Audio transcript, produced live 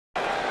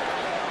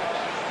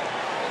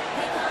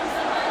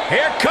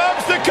Here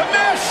comes the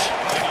commish.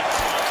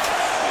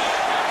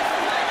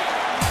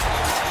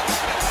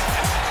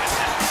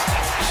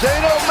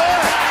 Shane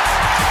O'Mac.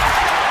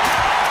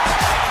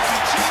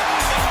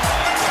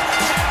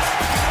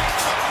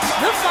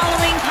 The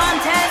following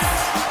contest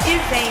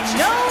is a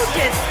no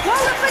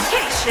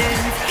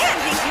disqualifications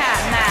handicap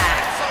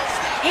match.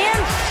 And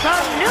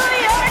from New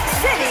York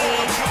City,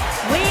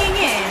 weighing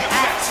in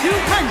at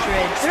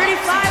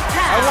 235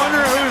 pounds. I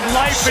wonder whose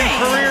life and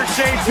career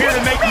shapes here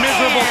to make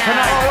miserable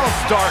tonight. Oh, don't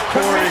start,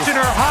 Corey.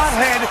 Commissioner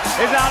Hothead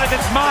is out of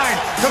his mind.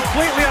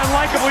 Completely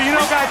unlikable. You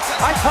know, guys,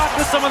 I talked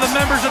to some of the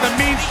members of the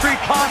Mean Street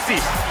Posse.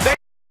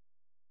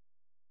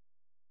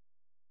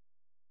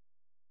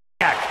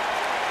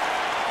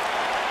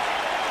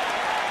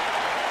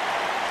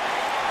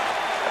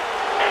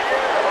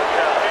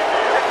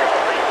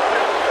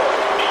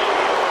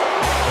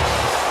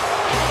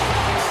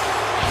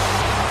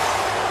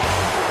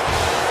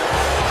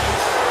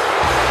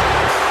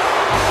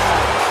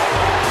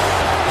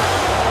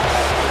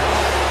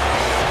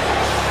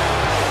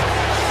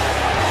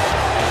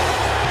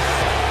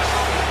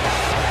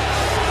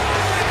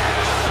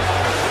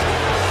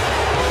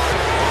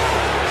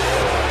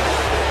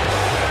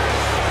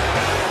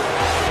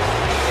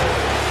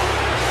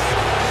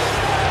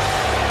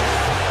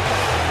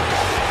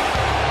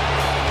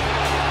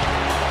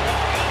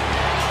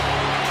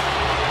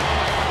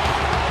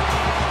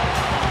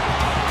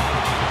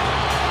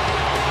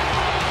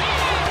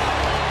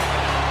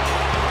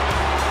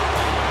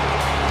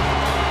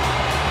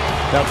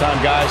 Now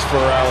time, guys, for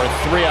our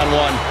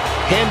 3-on-1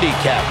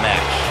 handicap match.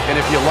 And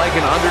if you like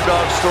an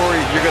underdog story,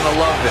 you're going to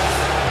love this.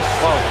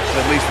 Well,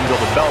 at least until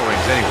the bell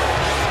rings anyway.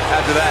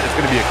 After that, it's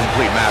going to be a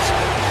complete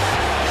massacre.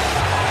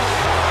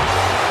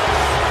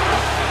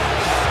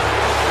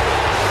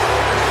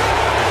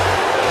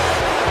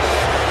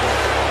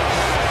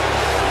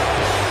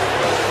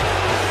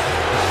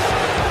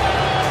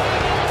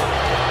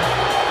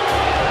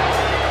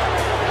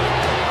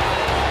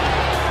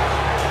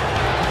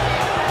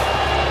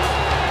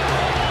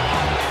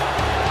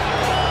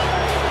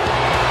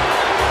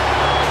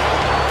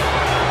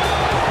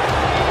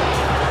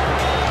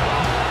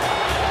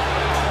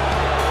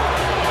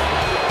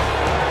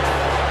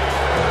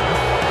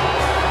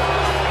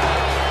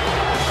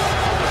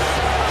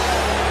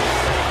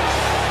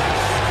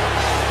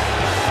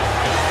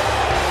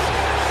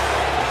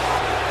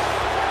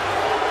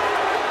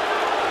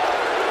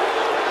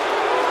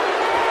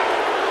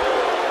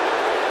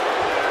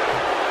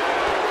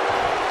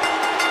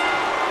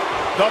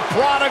 The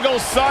prodigal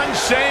son,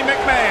 Shane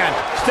McMahon,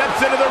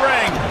 steps into the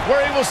ring,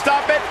 where he will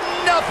stop at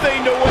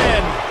nothing to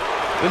win.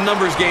 The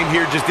numbers game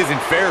here just isn't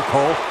fair,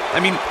 Cole.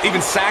 I mean, even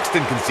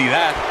Saxton can see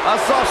that.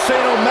 I saw Shane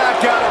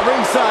O'Mac out at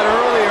ringside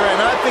earlier, and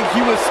I think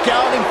he was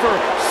scouting for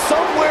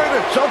somewhere to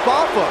jump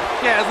off of.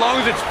 Yeah, as long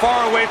as it's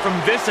far away from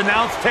this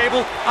announce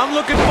table, I'm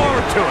looking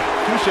forward to it.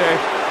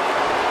 Touche.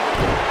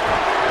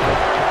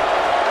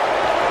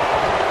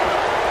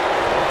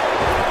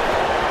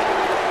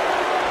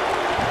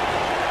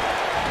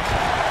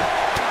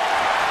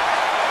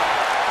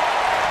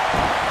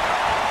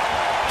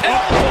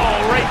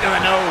 Elbow right to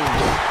the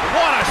nose.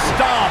 What a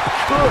stomp.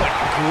 Good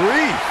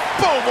grief.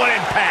 Boom, what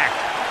impact.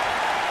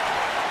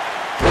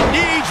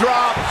 Knee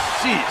drop.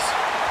 Jeez.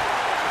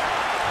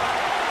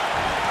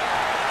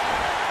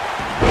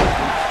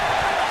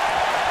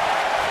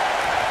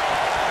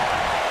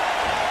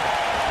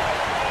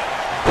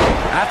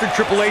 After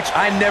Triple H,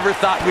 I never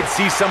thought we'd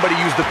see somebody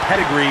use the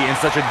pedigree in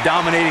such a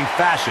dominating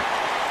fashion.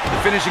 The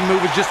finishing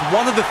move is just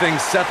one of the things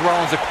Seth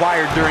Rollins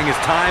acquired during his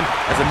time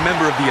as a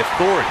member of the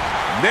Authority.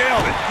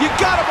 Nailed it. You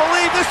gotta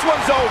believe this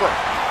one's over.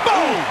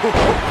 Boom!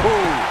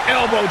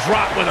 Elbow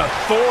drop with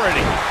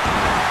authority.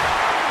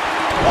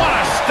 What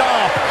a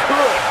stomp.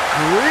 Good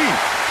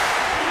grief.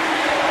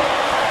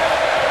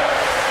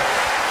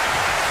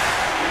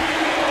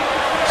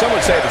 Some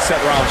would say that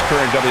Seth Rollins'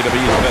 career in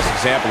WWE is the best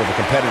example of a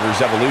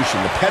competitor's evolution.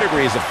 The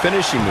pedigree is a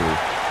finishing move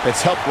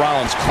that's helped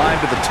Rollins climb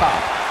to the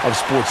top of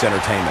sports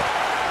entertainment.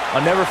 I'll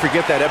never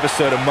forget that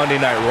episode of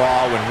Monday Night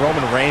Raw when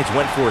Roman Reigns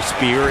went for a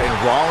spear and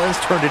Rollins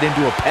turned it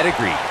into a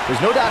pedigree. There's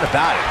no doubt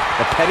about it.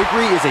 The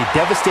pedigree is a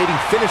devastating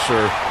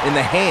finisher in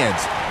the hands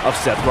of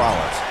Seth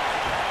Rollins.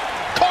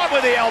 Caught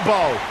with the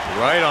elbow.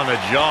 Right on the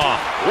jaw.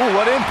 Ooh,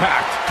 what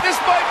impact. This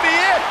might be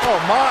it. Oh,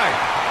 my.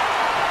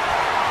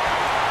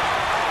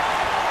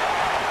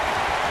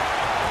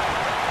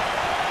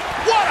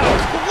 What a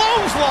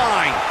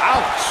clothesline.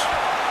 Ouch.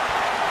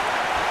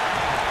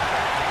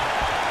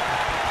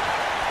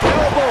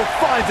 Elbow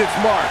finds its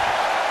mark.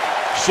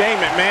 Shane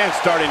McMahon's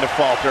starting to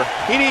falter.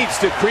 He needs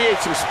to create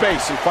some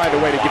space and find a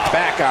way to get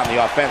back on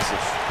the offensive.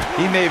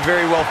 He may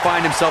very well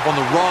find himself on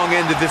the wrong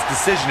end of this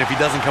decision if he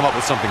doesn't come up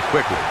with something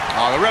quickly.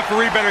 Oh, the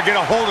referee better get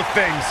a hold of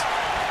things.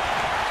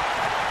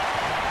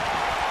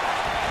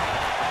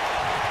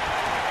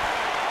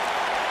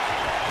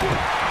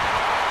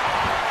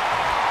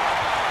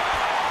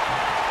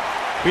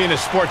 Being a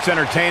sports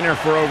entertainer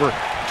for over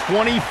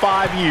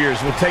 25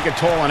 years will take a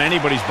toll on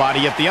anybody's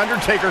body, yet The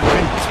Undertaker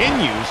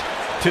continues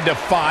to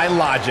defy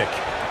logic.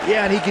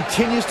 Yeah, and he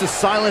continues to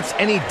silence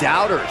any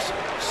doubters.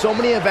 So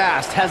many have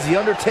asked, has The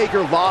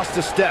Undertaker lost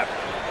a step?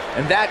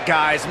 And that,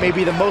 guys, may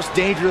be the most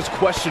dangerous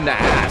question to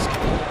ask.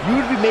 You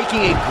would be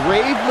making a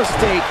grave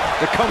mistake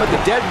to come at the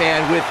dead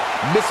man with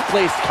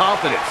misplaced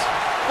confidence.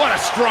 What a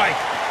strike!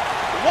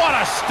 What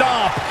a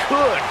stomp!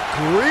 Good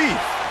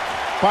grief!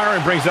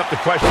 Byron brings up the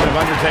question of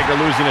Undertaker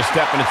losing a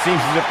step, and it seems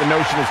as if the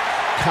notion is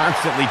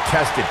constantly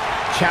tested.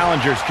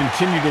 Challengers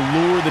continue to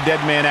lure the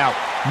dead man out.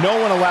 No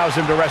one allows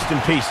him to rest in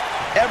peace.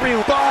 Every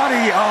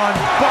body on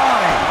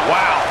body.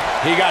 Wow,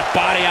 he got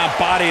body on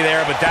body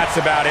there, but that's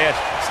about it.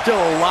 Still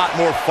a lot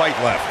more fight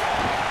left.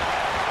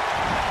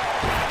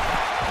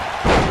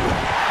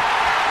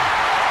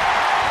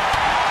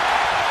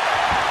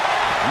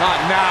 Not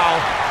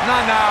now.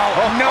 Not now.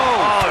 No.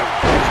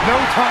 There's no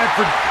time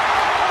for...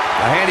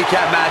 A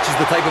handicap match is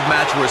the type of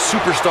match where a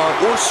superstar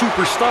or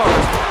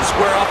superstars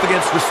square off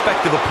against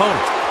respective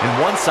opponents, and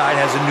one side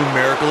has a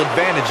numerical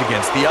advantage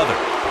against the other.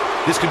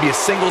 This could be a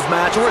singles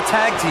match or a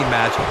tag team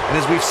match, and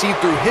as we've seen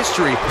through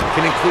history,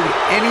 can include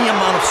any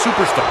amount of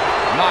superstars.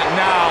 Not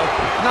now.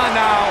 Not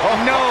now.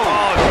 No.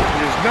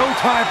 There's no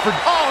time for...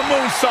 Oh,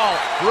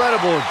 moonsault.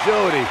 Incredible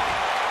agility.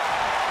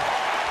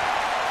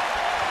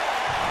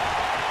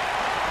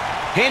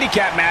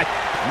 Handicap match.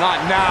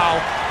 Not now.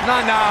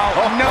 Not now.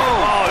 No.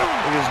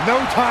 There's no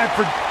time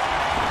for...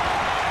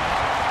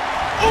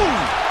 Ooh.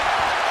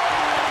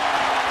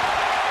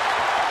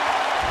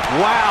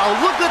 Wow,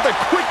 look at the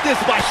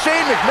quickness by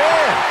Shane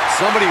McMahon.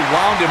 Somebody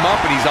wound him up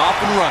and he's off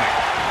and running.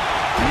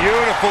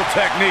 Beautiful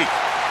technique.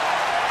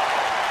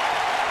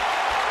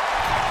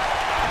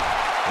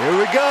 Here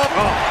we go.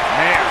 Oh,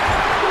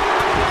 man.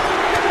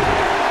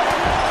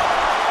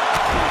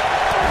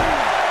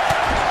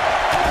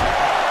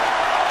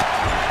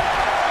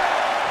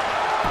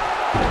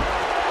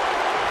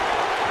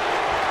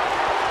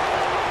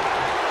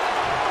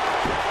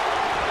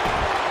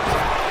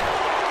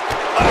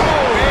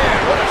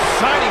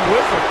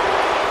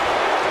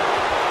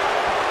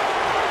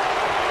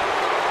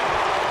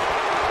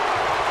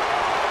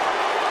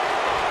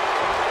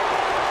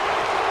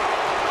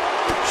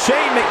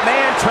 Shane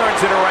McMahon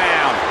turns it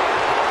around.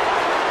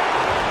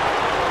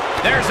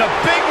 There's a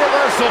big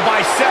reversal by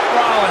Seth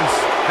Rollins.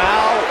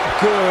 How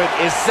good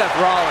is Seth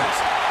Rollins?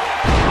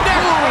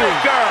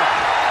 Neckbreaker!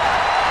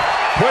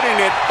 Putting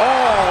it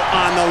all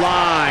on the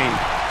line.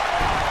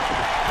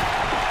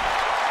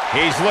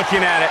 He's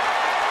looking at it.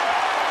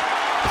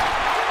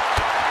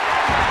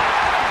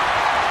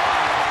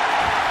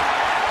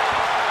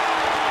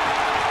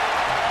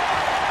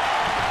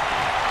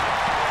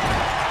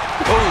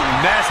 Oh,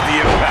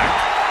 nasty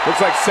impact. Looks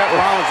like Seth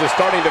Rollins is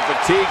starting to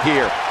fatigue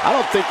here. I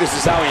don't think this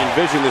is how he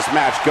envisioned this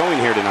match going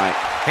here tonight.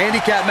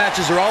 Handicap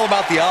matches are all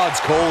about the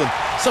odds, Cole, and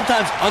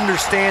sometimes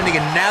understanding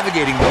and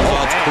navigating those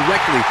odds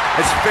correctly,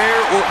 as fair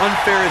or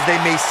unfair as they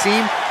may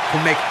seem,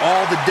 can make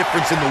all the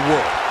difference in the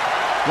world.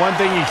 One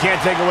thing you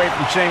can't take away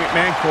from Shane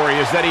McMahon, Corey,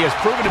 is that he has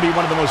proven to be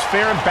one of the most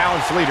fair and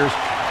balanced leaders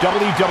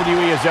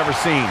WWE has ever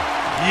seen.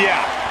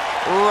 Yeah,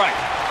 right.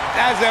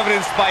 As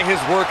evidenced by his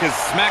work as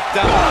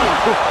SmackDown.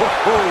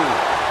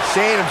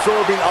 Shane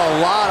absorbing a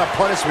lot of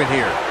punishment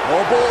here.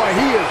 Oh boy,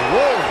 he is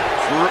rolling.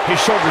 His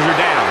shoulders are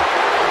down.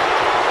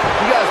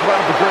 You guys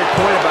brought up a great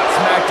point about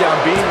SmackDown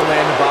being a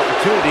land of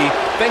opportunity,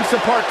 thanks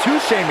in part to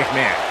Shane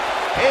McMahon.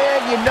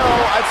 And you know,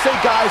 I'd say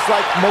guys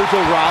like Mojo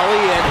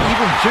Rawley and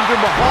even Jinder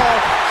Mahal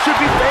should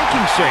be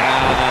thanking Shane.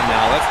 No,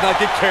 let's not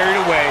get carried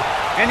away.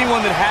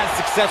 Anyone that has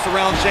success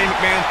around Shane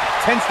McMahon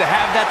tends to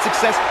have that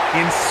success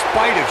in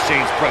spite of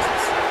Shane's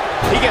presence.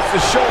 He gets the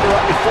shoulder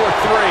up before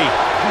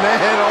 3.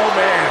 Man, oh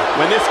man.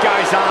 When this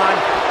guy's on,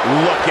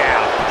 look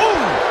out.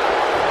 Ooh!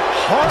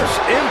 Harsh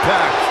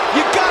impact.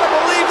 You gotta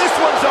believe this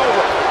one's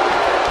over.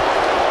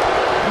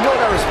 You know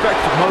what I respect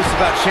most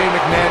about Shane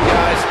McMahon,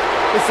 guys?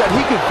 Is that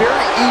he could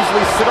very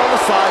easily sit on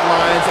the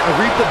sidelines and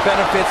reap the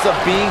benefits of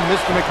being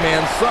Mr.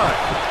 McMahon's son.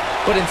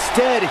 But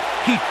instead,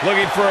 he...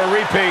 Looking for a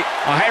repeat.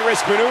 A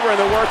high-risk maneuver in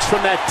the works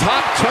from that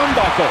top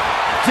turnbuckle.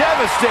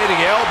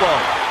 Devastating elbow.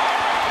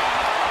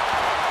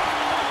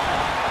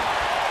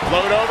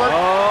 Float over.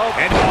 Oh.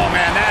 And oh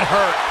man, that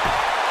hurt.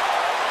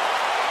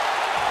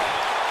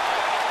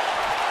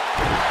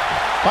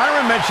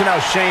 Byron mentioned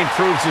how Shane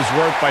proves his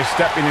worth by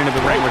stepping into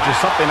the ring, which is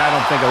something I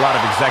don't think a lot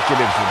of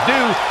executives would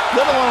do,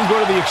 let alone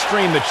go to the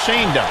extreme that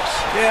Shane does.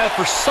 Yeah,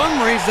 for some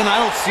reason, I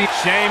don't see...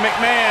 Shane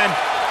McMahon,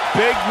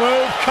 big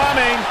move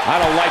coming.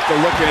 I don't like the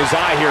look in his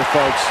eye here,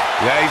 folks.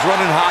 Yeah, he's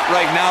running hot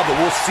right now, but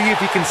we'll see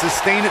if he can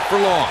sustain it for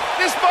long.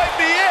 This might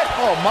be it.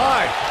 Oh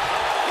my.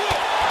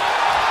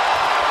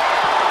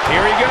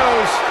 Here he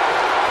goes.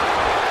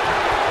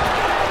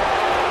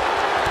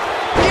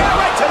 Yeah,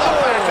 right to the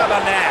back of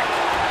the neck.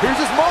 Here's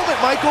his moment,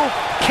 Michael.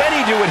 Can he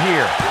do it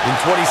here? In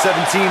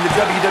 2017, the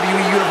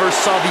WWE Universe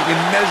saw the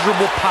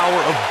immeasurable power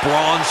of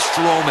Braun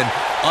Strowman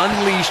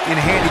unleashed in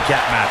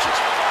handicap matches.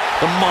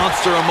 The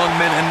monster among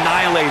men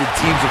annihilated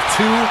teams of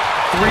 2,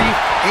 3,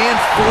 and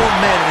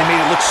 4 men and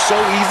made it look so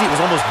easy it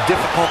was almost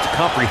difficult to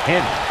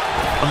comprehend.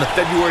 On the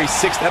February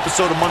 6th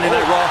episode of Monday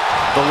Night Raw,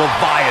 the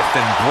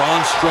Leviathan,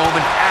 Braun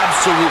Strowman,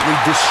 absolutely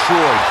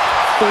destroyed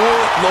 4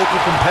 local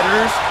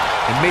competitors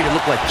and made it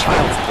look like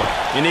child's play.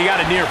 And he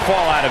got a near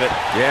fall out of it.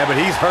 Yeah, but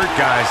he's hurt,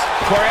 guys.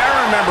 Corey, I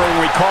remember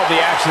when we called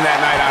the action that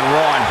night on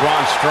Raw, and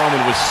Braun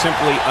Strowman was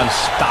simply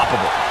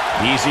unstoppable.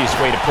 The easiest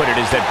way to put it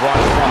is that Braun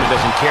Strowman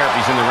doesn't care if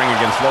he's in the ring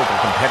against local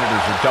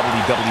competitors or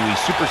WWE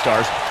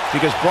superstars,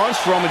 because Braun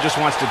Strowman just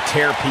wants to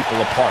tear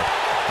people apart.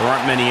 There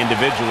aren't many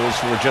individuals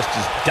who are just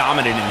as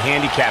dominant in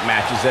handicap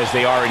matches as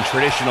they are in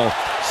traditional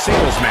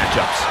singles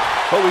matchups.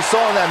 What we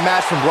saw in that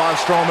match from Braun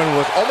Strowman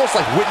was almost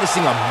like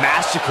witnessing a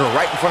massacre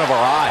right in front of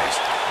our eyes.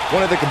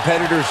 One of the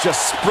competitors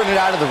just sprinted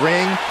out of the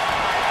ring.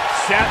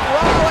 Seth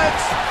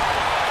Rollins!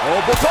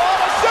 Oberthal,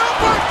 a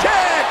super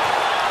kick!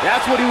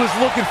 That's what he was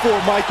looking for,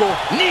 Michael.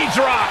 Knee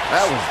drop!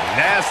 That was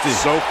nasty.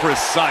 So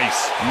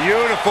precise.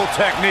 Beautiful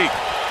technique.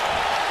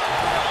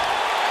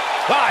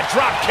 Ah,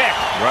 drop kick!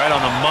 Right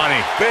on the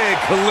money. Big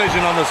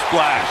collision on the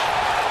splash.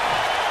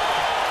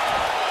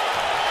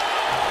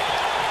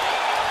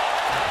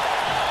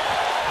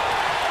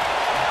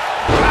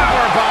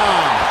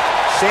 Powerbomb!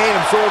 Shane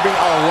absorbing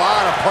a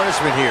lot of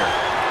punishment here.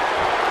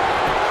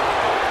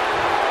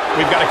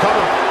 We've got a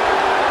cover.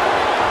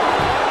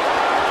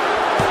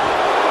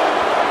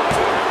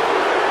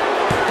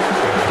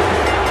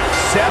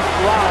 Seth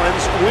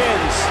Rollins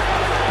wins.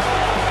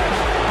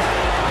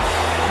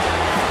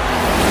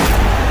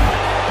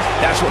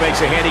 That's what makes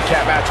a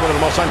handicap match one of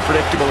the most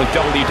unpredictable in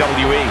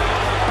WWE.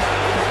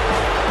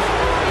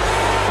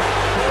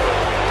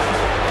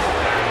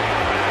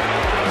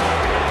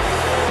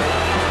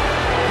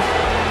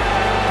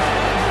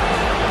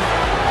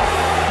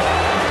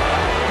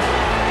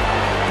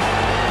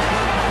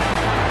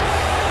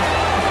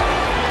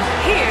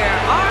 Here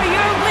are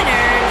your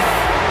winners,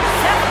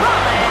 Seth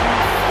Rollins,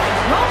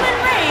 Roman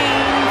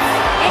Reigns,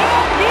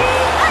 and The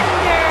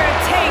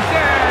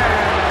Undertaker.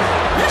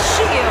 The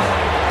Shield.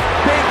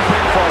 Big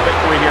pinfall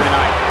victory here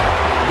tonight.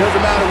 It doesn't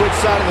matter which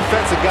side of the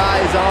fence a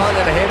guy is on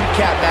in a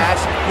handicap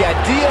match, the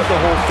idea of the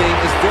whole thing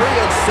is very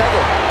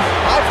unsettling.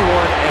 I, for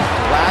one, am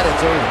glad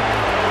it's over.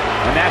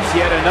 And that's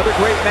yet another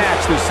great match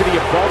the city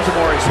of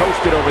Baltimore has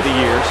hosted over the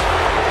years.